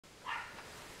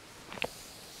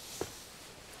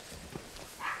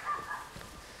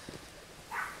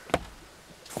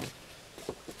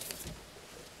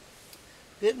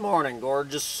Good morning,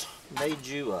 gorgeous. Made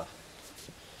you a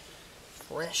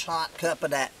fresh hot cup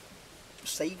of that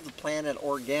Save the Planet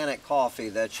organic coffee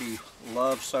that you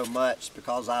love so much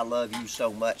because I love you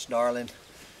so much, darling.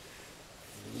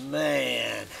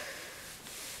 Man,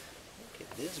 look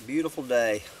at this beautiful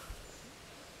day.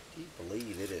 Do you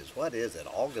believe it is? What is it?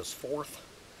 August 4th?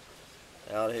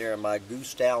 Out here in my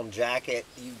goose down jacket.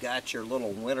 You got your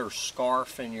little winter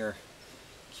scarf and your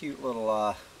cute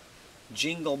little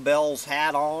Jingle Bells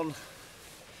hat on.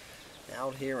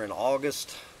 Out here in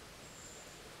August.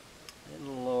 Good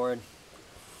Lord.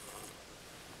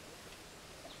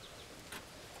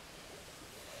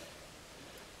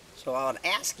 So I would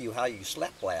ask you how you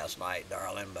slept last night,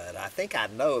 darling, but I think I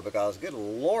know because, good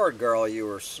Lord, girl, you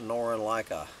were snoring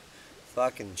like a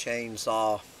fucking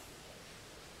chainsaw.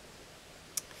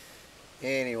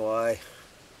 Anyway,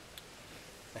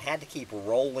 I had to keep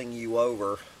rolling you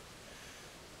over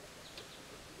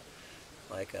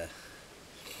like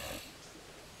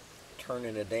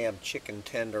turning a damn chicken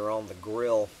tender on the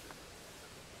grill.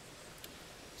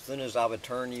 As soon as I would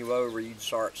turn you over, you'd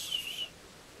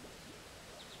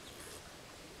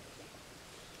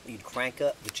crank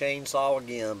up the chainsaw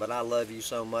again. But I love you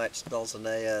so much,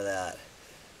 Dulcinea, that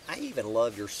I even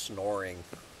love your snoring.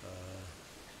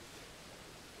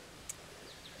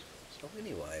 So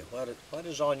anyway, what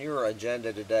is on your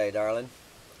agenda today, darling?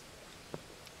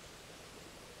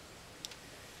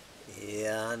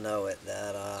 Yeah, I know it.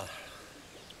 I'm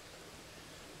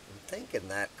thinking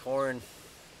that corn.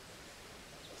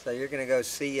 So you're gonna go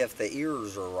see if the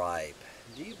ears are ripe.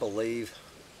 Do you believe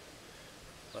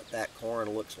what that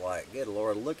corn looks like? Good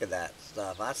Lord, look at that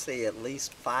stuff. I see at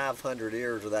least 500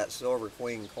 ears of that Silver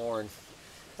Queen corn,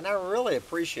 and I really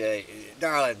appreciate it,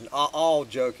 darling. All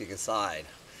joking aside,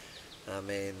 I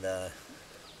mean the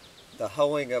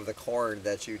hoeing of the corn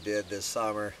that you did this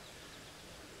summer.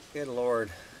 Good Lord.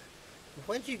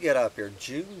 When did you get up here?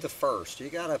 June the 1st. You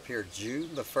got up here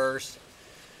June the 1st.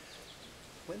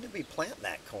 When did we plant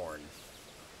that corn?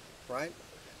 Right?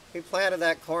 We planted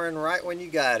that corn right when you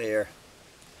got here.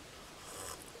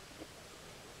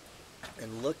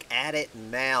 And look at it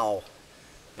now.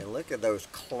 And look at those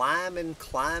climbing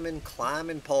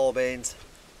pole beans.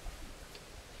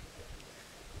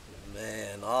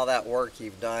 Man, all that work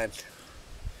you've done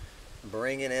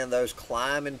bringing in those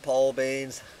climbing pole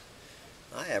beans.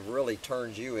 I have really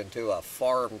turned you into a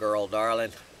farm girl,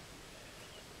 darling.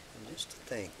 And just to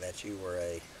think that you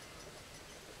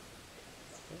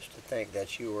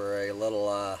were a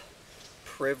little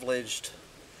privileged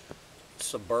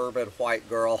suburban white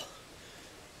girl.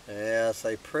 Yes,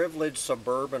 a privileged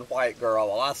suburban white girl.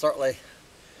 Well, I certainly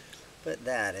put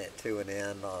that to an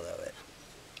end, although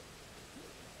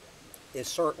it's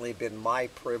certainly been my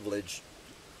privilege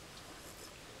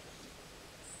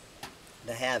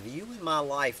to have you in my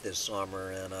life this summer,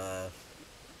 and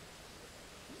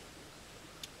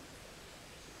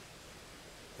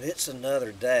it's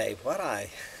another day. What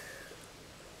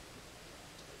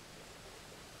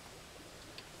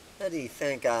do you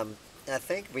think? I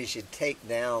think we should take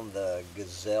down the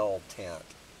gazelle tent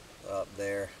up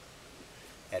there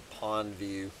at Pond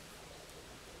View.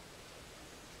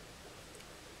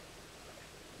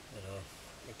 You know,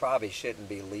 we probably shouldn't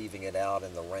be leaving it out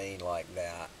in the rain like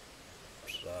that.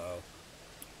 So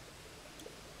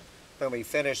when we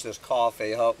finish this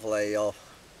coffee, hopefully you'll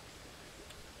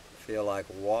feel like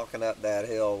walking up that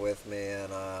hill with me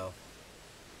and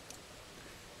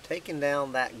taking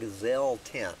down that gazelle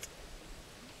tent.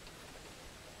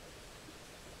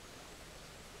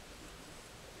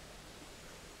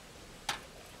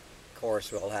 Of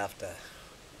course, we'll have to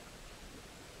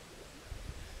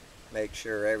make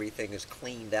sure everything is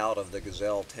cleaned out of the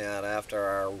gazelle tent after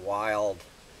our wild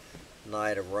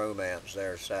night of romance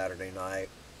there Saturday night.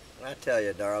 I tell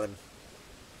you, darling,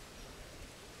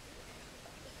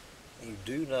 you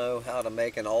do know how to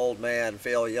make an old man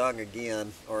feel young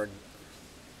again, or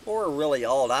really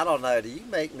old. I don't know. Do you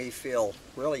make me feel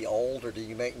really old, or do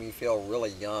you make me feel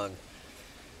really young?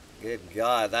 Good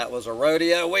God, that was a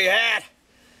rodeo we had.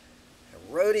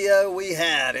 A rodeo we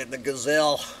had in the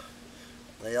gazelle.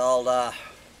 The old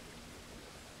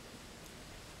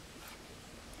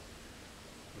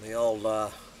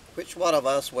which one of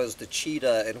us was the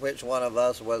cheetah and which one of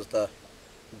us was the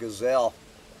gazelle?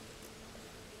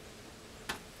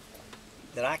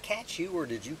 Did I catch you or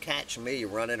did you catch me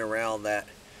running around that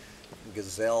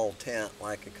gazelle tent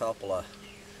like a couple of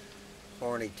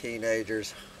horny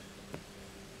teenagers?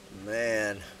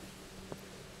 Man,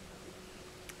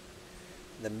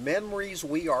 the memories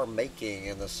we are making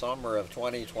in the summer of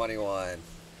 2021.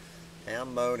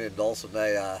 Ham moaning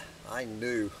Dulcinea, I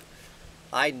knew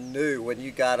I knew when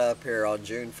you got up here on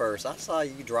June 1st, I saw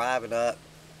you driving up,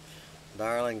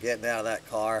 darling, getting out of that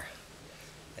car,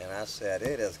 and I said,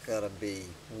 it is going to be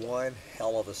one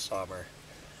hell of a summer.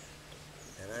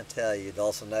 And I tell you,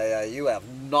 Dulcinea, you have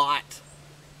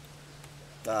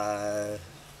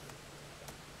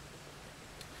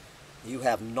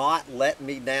not let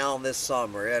me down this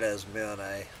summer. It has been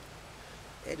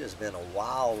a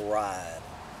wild ride,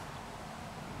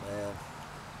 man.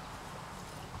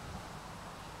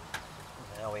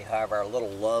 Now we have our little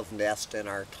love nest in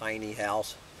our tiny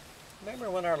house.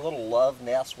 Remember when our little love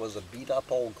nest was a beat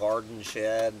up old garden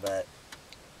shed, but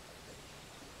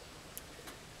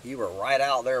you were right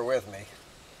out there with me,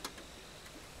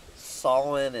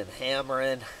 sawing and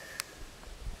hammering,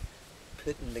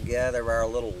 putting together our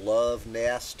little love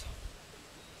nest.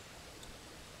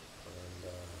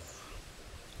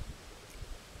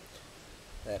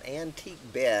 And that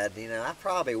antique bed, you know, I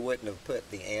probably wouldn't have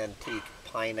put the antique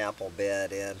pineapple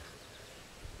bed in,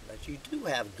 but you do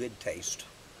have good taste.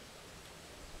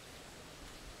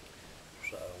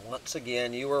 So once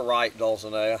again, you were right,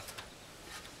 Dulcinea.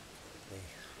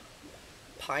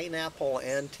 Pineapple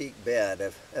antique bed.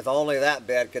 If only that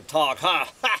bed could talk, huh?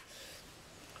 Ha!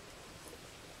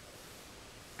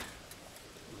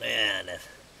 Man, if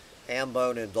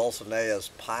Hambone and Dulcinea's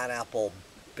pineapple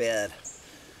bed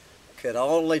could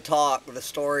only talk, the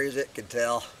stories it could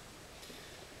tell.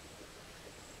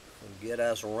 Would get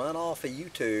us run off of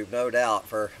YouTube, no doubt,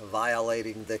 for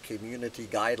violating the community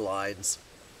guidelines.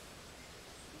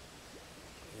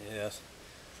 Yes.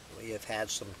 We have had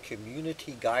some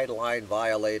community guideline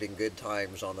violating good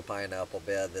times on the pineapple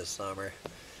bed this summer.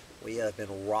 We have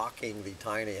been rocking the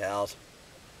tiny house.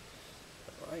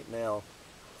 But right now,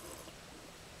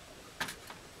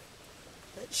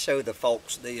 let's show the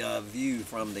folks the view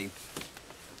from the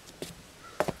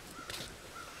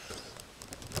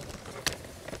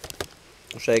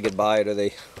say goodbye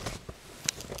to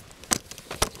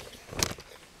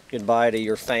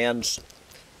your fans.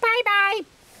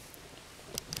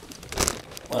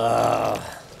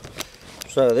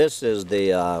 So this is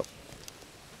the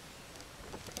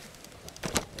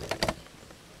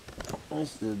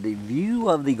view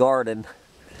of the garden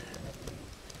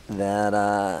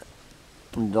that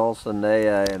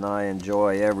Dulcinea and I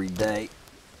enjoy every day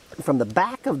from the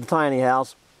back of the tiny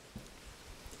house.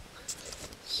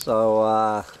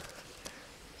 So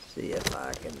see if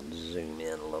I can zoom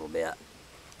in a little bit.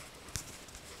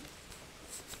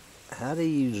 How do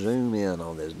you zoom in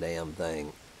on this damn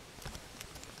thing?